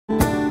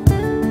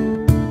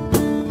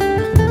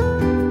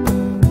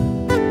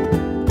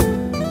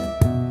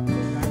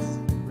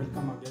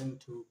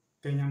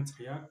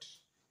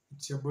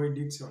It's your boy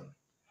Dixon.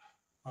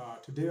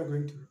 Today we're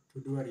going to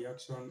do a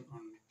reaction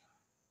on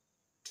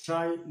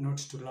Try Not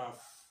to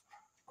Laugh,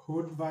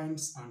 Hood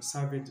Vines and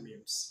Savage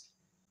Memes.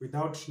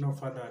 Without no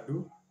further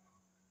ado,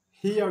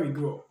 here we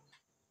go.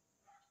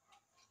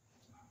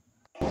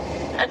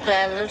 That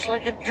guy looks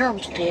like a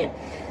drumstick.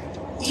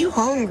 You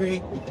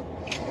hungry?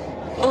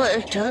 Well,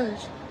 it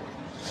does.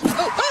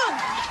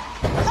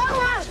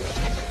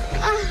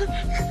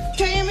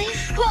 Tammy!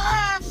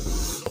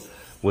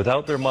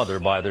 Without their mother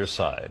by their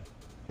side.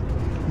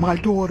 My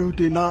daughter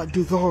did not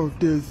deserve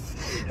this,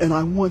 and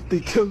I want the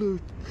killer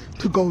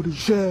to go to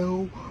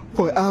jail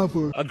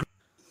forever.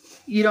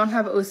 You don't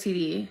have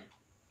OCD.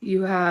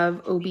 You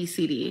have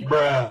obesity.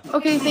 Bruh.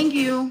 Okay, thank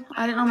you.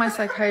 I didn't know my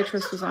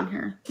psychiatrist was on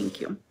here. Thank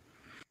you.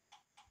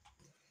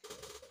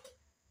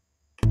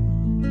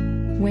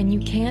 When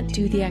you can't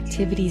do the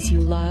activities you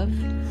love,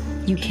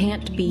 you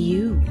can't be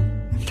you.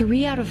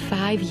 3 out of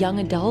 5 young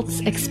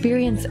adults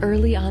experience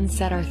early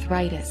onset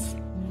arthritis.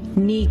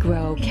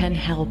 Negro can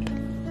help.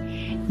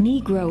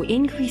 Negro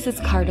increases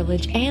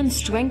cartilage and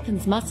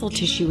strengthens muscle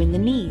tissue in the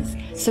knees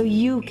so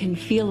you can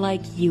feel like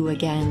you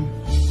again.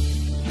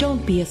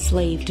 Don't be a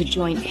slave to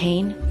joint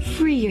pain.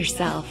 Free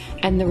yourself,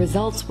 and the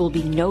results will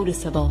be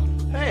noticeable.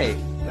 Hey,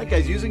 that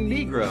guy's using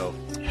Negro.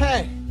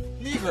 Hey,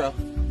 Negro.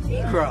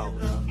 Negro.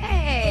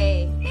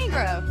 Hey,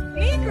 Negro.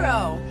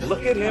 Negro.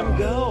 Look at him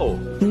go.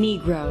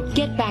 Negro,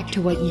 get back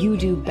to what you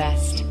do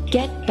best.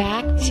 Get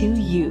back to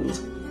you.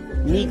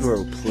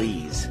 Negro,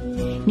 please.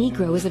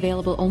 Negro is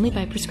available only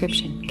by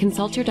prescription.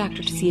 Consult your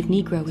doctor to see if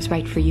Negro is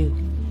right for you.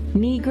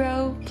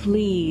 Negro,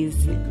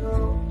 please.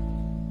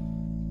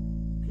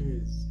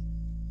 Please.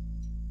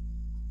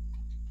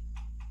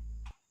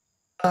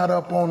 Not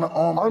up on the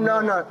arm. Oh,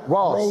 no,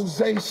 Ross.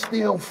 Rose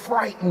still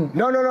frightened.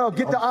 No,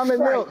 get the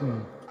almond milk.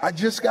 I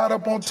just got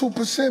up on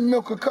 2%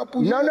 milk a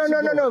couple years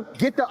ago. No,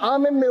 get the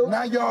almond milk.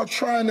 Now y'all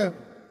trying to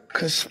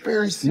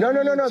conspiracy. No.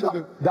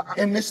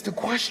 And it's the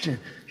question.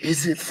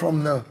 Is it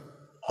from the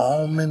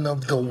almond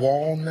of the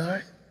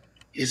walnut?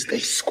 Is they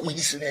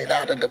squeezing it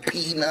out of the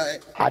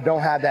peanut? I don't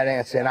have that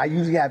answer, and I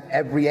usually have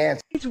every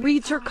answer. She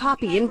reads her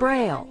copy in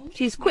Braille.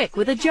 She's quick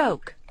with a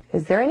joke.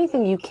 Is there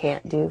anything you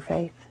can't do,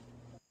 Faith?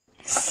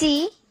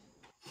 See?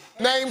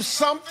 Name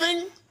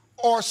something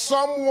or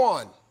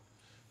someone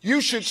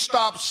you should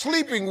stop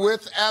sleeping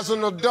with as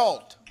an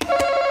adult.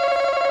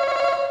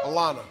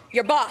 Alana.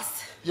 Your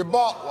boss. Your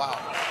boss. Wow.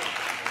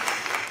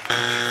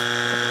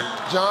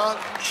 John.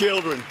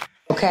 Children.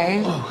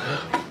 Okay.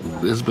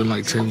 It's been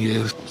like 10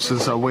 years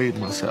since I weighed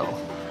myself.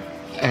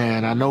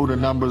 And I know the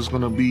number's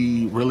gonna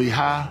be really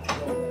high,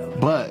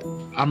 but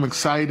I'm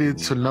excited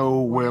to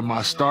know where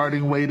my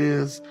starting weight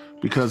is,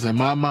 because in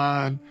my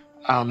mind,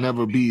 I'll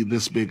never be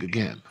this big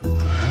again.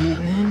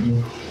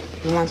 You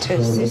want to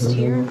assist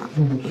here?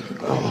 You can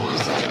go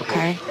ahead.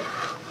 Okay.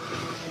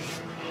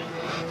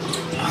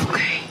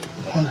 Okay.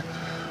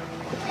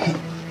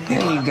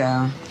 There you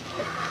go.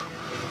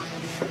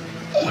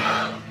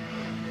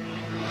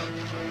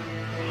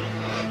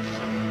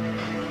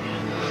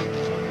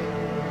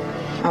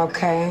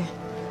 Okay.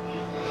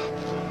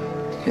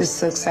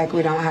 This looks like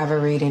we don't have a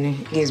reading.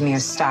 It gives me a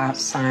stop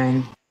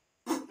sign.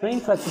 Train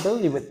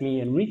flexibility with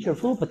me and reach your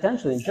full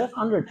potential in just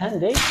under 10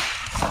 days.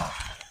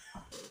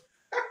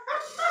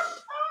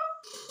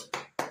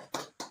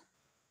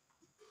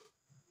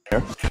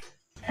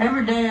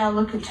 Every day I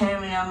look at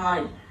Tammy and I'm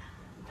like,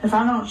 if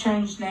I don't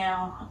change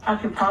now, I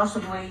could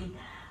possibly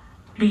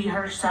be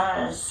her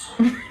size.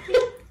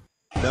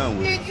 Done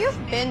with. Dude,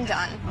 you've been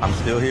done. I'm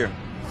still here.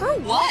 For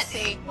what?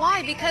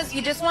 Why? Because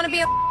you just want to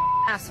be a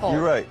asshole.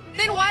 You're right.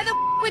 Then why the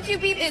would you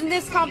be in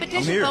this competition,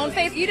 I'm here. Bone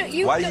Face?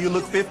 Why do you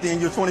look 50 and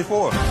you're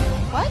 24?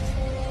 What?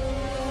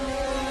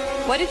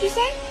 What did you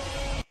say?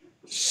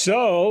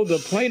 So the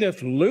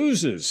plaintiff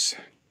loses,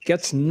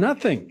 gets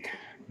nothing.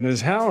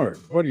 Ms. Howard,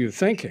 what are you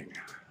thinking?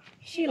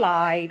 She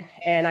lied,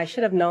 and I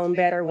should have known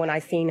better when I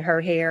seen her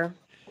hair.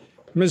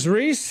 Ms.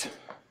 Reese?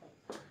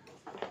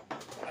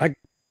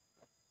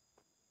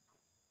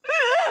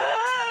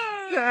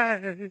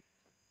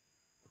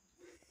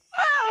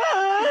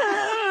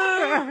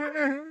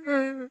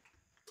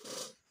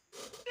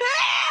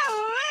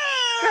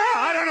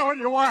 I don't know what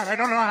you want. I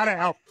don't know how to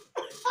help.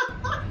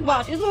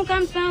 Boss, it's gonna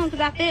come soon because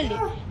I feel it.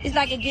 It's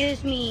like it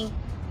gives me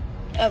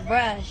a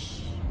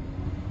brush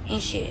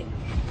and shit.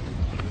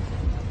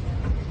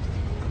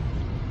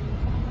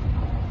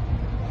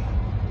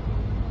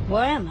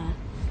 Where am I?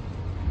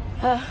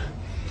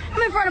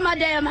 I'm in front of my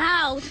damn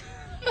house.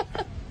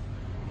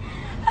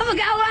 I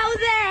forgot why I was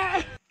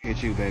there. Look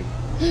at you, baby.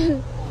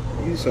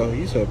 You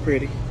so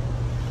pretty.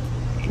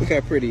 Look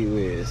how pretty you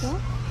is.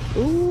 What?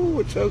 Ooh,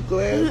 with your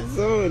glasses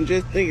on,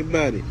 just think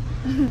about it.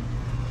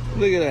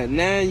 Look at that.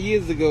 9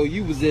 years ago,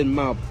 you was in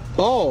my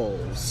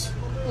balls.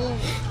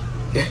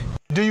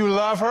 Do you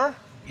love her?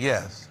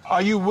 Yes.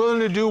 Are you willing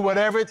to do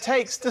whatever it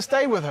takes to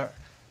stay with her?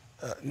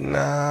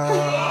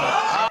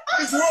 Nah.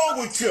 What's wrong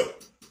with you?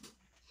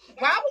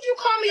 Why would you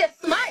call me a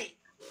smite?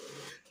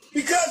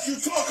 Because you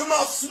talking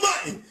about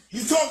smutting.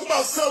 You talk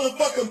about selling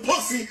fucking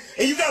pussy,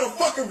 and you got a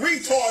fucking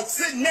retard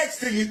sitting next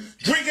to you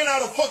drinking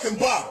out a fucking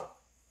bottle.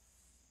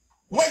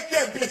 Wake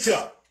that bitch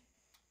up.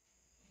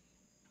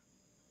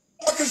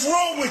 What the fuck is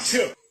wrong with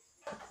you?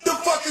 The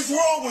fuck is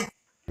wrong with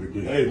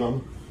you? Hey,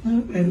 mama.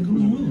 Hey, good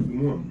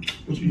morning.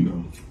 What you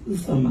know? We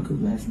saw my cook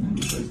last night.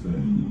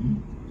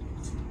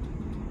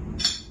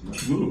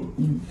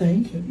 Good.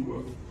 Thank you. You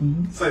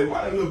welcome. Say,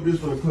 why that little bitch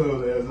from the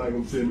club last night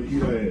gonna tell me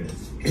eat her ass?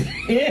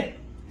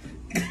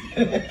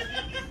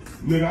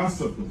 Nigga, I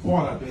sucked the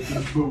fart out that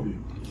bitch booty.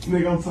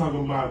 Nigga, I'm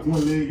talking about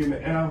one leg in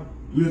the air,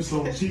 lips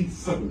on cheeks,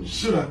 sucking the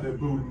shit out that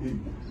booty,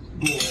 nigga.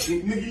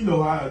 Nigga, you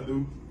know how I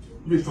do.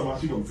 Bitch talking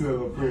about she gonna tell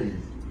her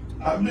friends.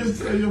 I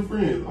bitch tell your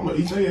friends, I'm gonna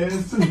eat their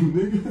ass too,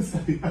 nigga.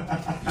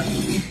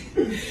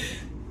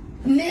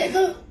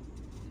 Nigga,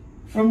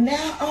 from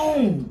now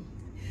on,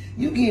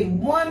 you get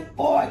one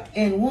fork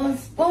and one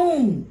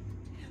spoon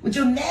with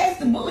your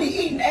nasty booty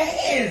eating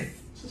ass.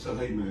 Shut your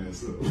hating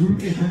ass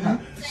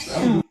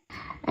up.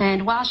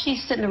 And while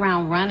she's sitting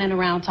around, running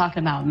around,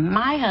 talking about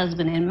my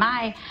husband and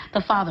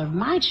the father of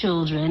my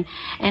children,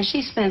 and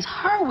she spends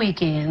her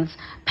weekends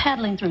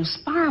peddling through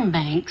sperm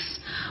banks,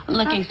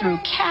 looking through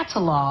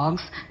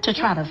catalogs to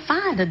try to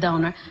find a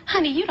donor,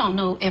 honey, you don't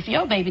know if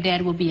your baby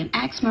daddy will be an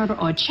axe murderer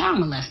or a child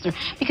molester,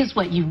 because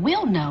what you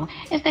will know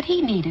is that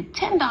he needed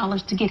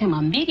 $10 to get him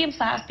a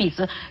medium-sized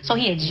pizza, so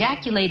he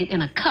ejaculated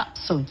in a cup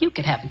so you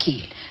could have a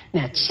kid.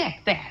 Now check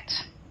that.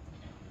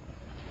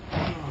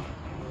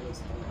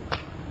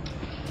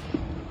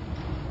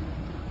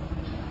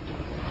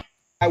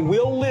 I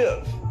will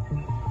live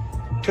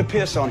to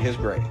piss on his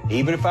grave.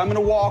 Even if I'm in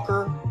a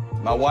walker,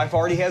 my wife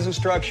already has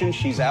instructions.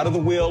 She's out of the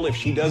will. If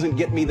she doesn't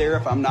get me there,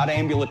 if I'm not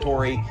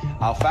ambulatory,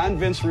 I'll find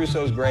Vince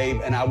Russo's grave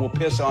and I will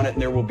piss on it,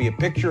 and there will be a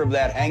picture of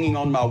that hanging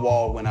on my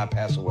wall when I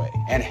pass away.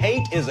 And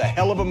hate is a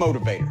hell of a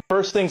motivator.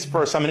 First things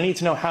first, I'm going to need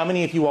to know how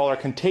many of you all are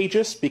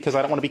contagious, because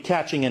I don't want to be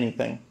catching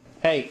anything.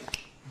 Hey,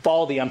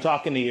 Baldy, I'm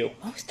talking to you.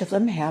 Most of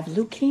them have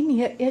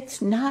leukemia.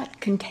 It's not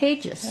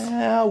contagious.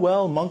 Yeah,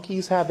 well,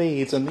 monkeys have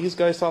AIDS, and these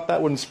guys thought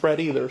that wouldn't spread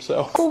either,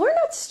 so. Well, we're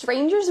not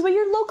strangers. We're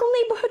your local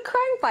neighborhood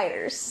crime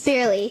fighters.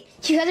 Barely.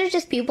 You guys are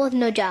just people with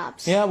no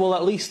jobs. Yeah, well,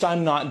 at least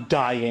I'm not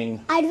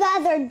dying. I'd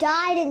rather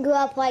die than grow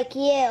up like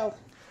you.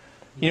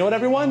 You know what,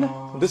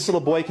 everyone? This little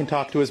boy can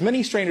talk to as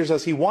many strangers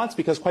as he wants,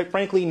 because, quite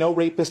frankly, no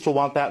rapist will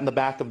want that in the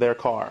back of their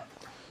car.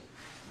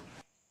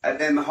 I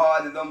done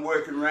hard as I'm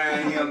working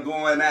around here, I'm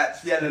going out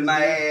selling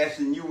my ass,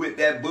 and you with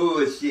that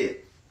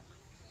bullshit.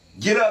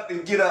 Get up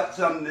and get up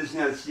some of this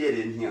here shit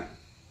in here.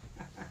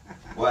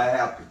 Boy, I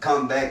have to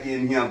come back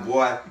in here,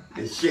 boy,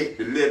 and shake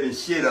the living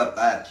shit up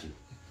at you.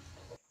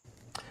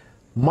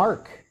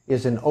 Mark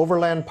is in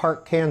Overland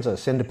Park,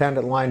 Kansas.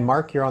 Independent line.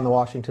 Mark, you're on the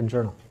Washington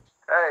Journal.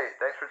 Hey,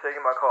 thanks for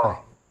taking my call.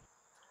 Hi.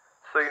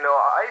 So, you know,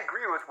 I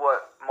agree with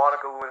what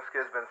Monica Lewinsky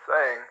has been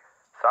saying.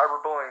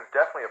 Cyberbullying is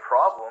definitely a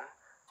problem.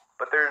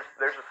 But there's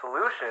a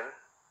solution,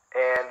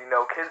 and, you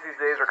know, kids these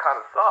days are kind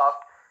of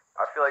soft.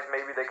 I feel like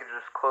maybe they could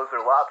just close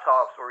their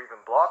laptops or even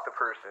block the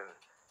person.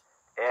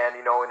 And,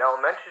 you know, in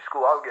elementary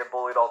school, I would get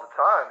bullied all the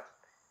time.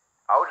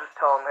 I would just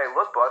tell them, hey,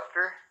 look,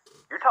 Buster,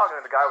 you're talking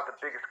to the guy with the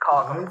biggest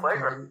cock on the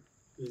playground.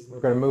 We're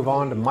going to move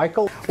on to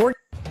Michael.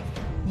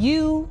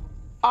 You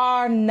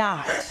are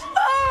not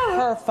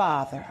her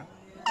father.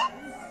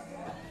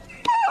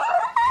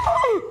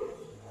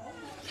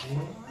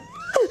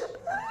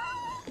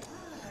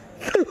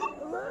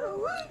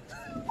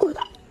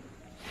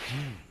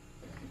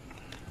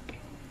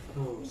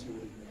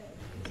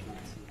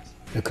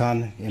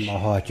 Nakana, in my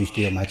heart, you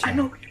still my child. I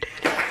know you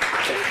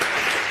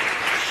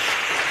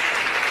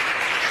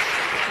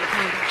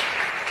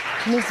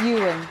did. Miss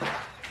Ewan,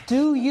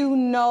 do you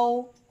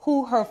know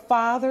who her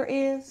father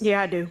is?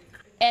 Yeah, I do.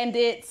 And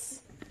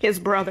it's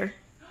his brother.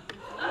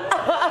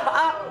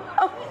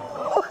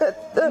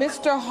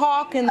 Mr.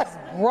 Hawkins'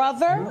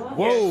 brother?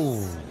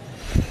 Whoa.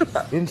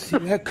 Didn't see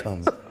that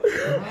coming.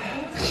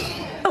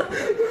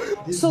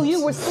 So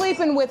you were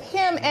sleeping with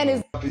him and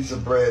his... A piece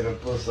of bread and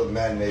put some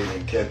mayonnaise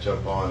and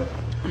ketchup on it.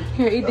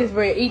 Here, eat this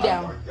bread. Eat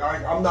down.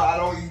 I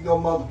don't eat no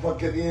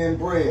motherfucking end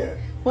bread.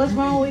 What's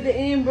wrong with the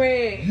end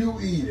bread? You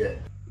eat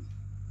it.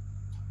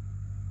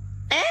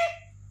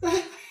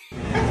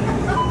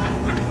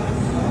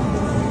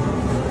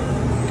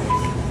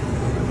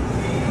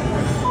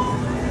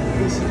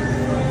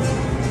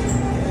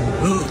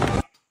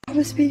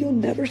 Promise me you'll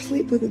never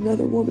sleep with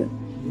another woman.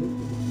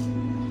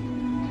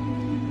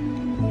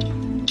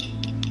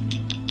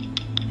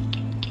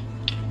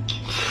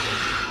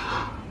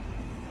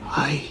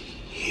 I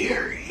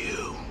hear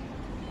you.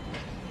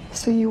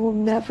 So you will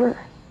never,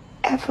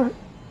 ever,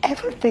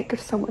 ever think of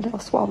someone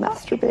else while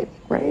masturbating,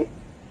 right?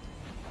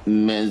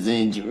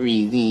 Message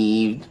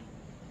received.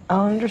 I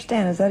don't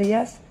understand. Is that a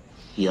yes?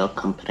 Yo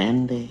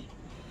comprende.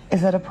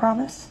 Is that a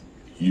promise?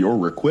 Your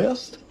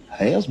request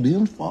has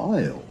been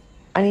filed.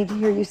 I need to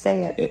hear you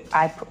say it.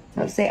 I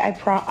promise.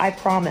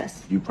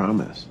 You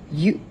promise.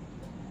 You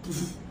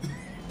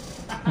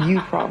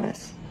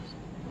promise.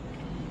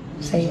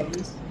 Say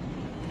it.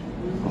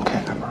 Okay,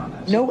 I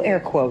promise. No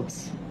air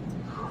quotes.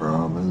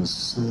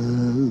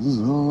 Promises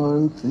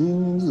are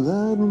things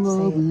that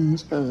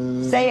lovers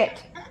have. Say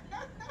it.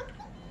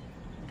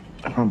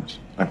 I promise.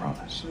 I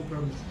promise.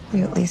 Will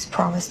you at least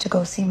promise to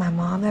go see my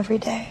mom every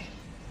day?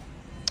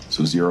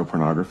 So 0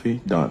 pornography?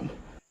 Done.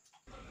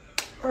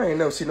 I ain't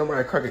never seen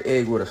nobody crack an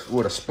egg with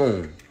a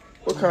spoon.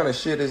 What kind of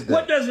shit is that?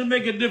 What does it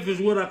make a difference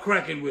what I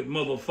crack it with,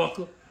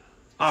 motherfucker?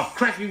 I'll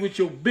crack it with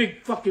your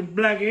big fucking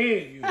black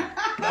egg, you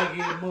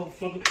black-headed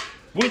motherfucker.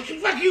 What you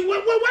fuck you?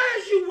 Why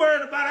is you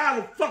worried about how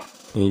the fuck?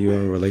 And you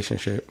in a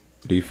relationship?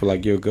 Do you feel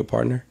like you're a good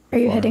partner? Are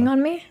you hitting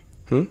on me?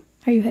 Hmm?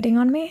 Are you hitting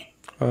on me?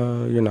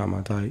 You're not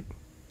my type.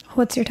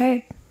 What's your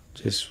type?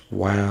 Just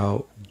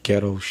wild,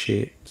 ghetto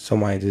shit.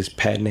 Somebody just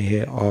patting their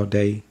head all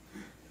day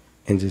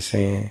and just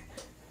saying,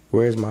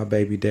 where's my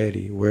baby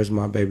daddy? Where's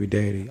my baby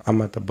daddy?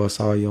 I'm about to bust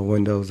all your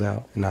windows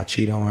out. And I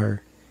cheat on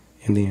her.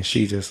 And then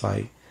she just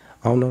like,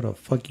 I don't know the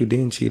fuck you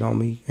didn't cheat on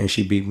me. And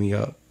she beat me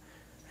up.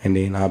 And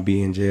then I'll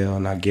be in jail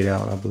and I get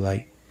out and I'll be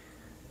like,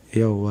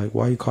 yo, like,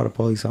 why you call the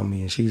police on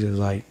me? And she's just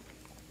like,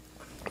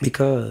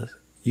 because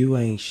you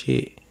ain't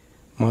shit,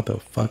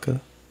 motherfucker.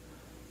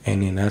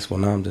 And then that's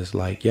when I'm just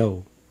like,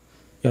 yo,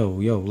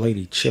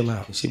 lady, chill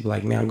out. And she be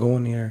like, now go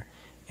in there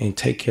and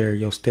take care of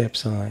your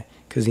stepson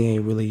because he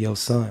ain't really your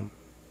son.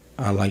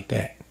 I like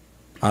that.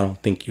 I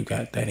don't think you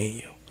got that in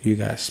you. You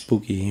got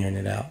spooky hearing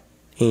it out.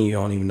 And you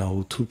don't even know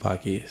who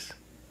Tupac is.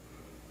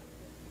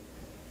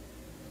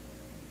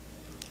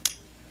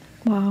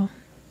 Wow.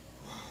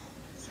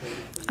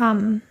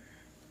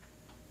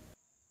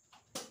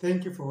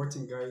 Thank you for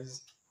watching,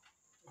 guys.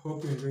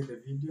 Hope you enjoyed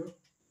the video.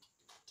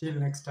 Till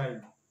next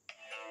time.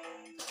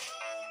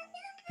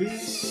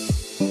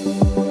 Peace.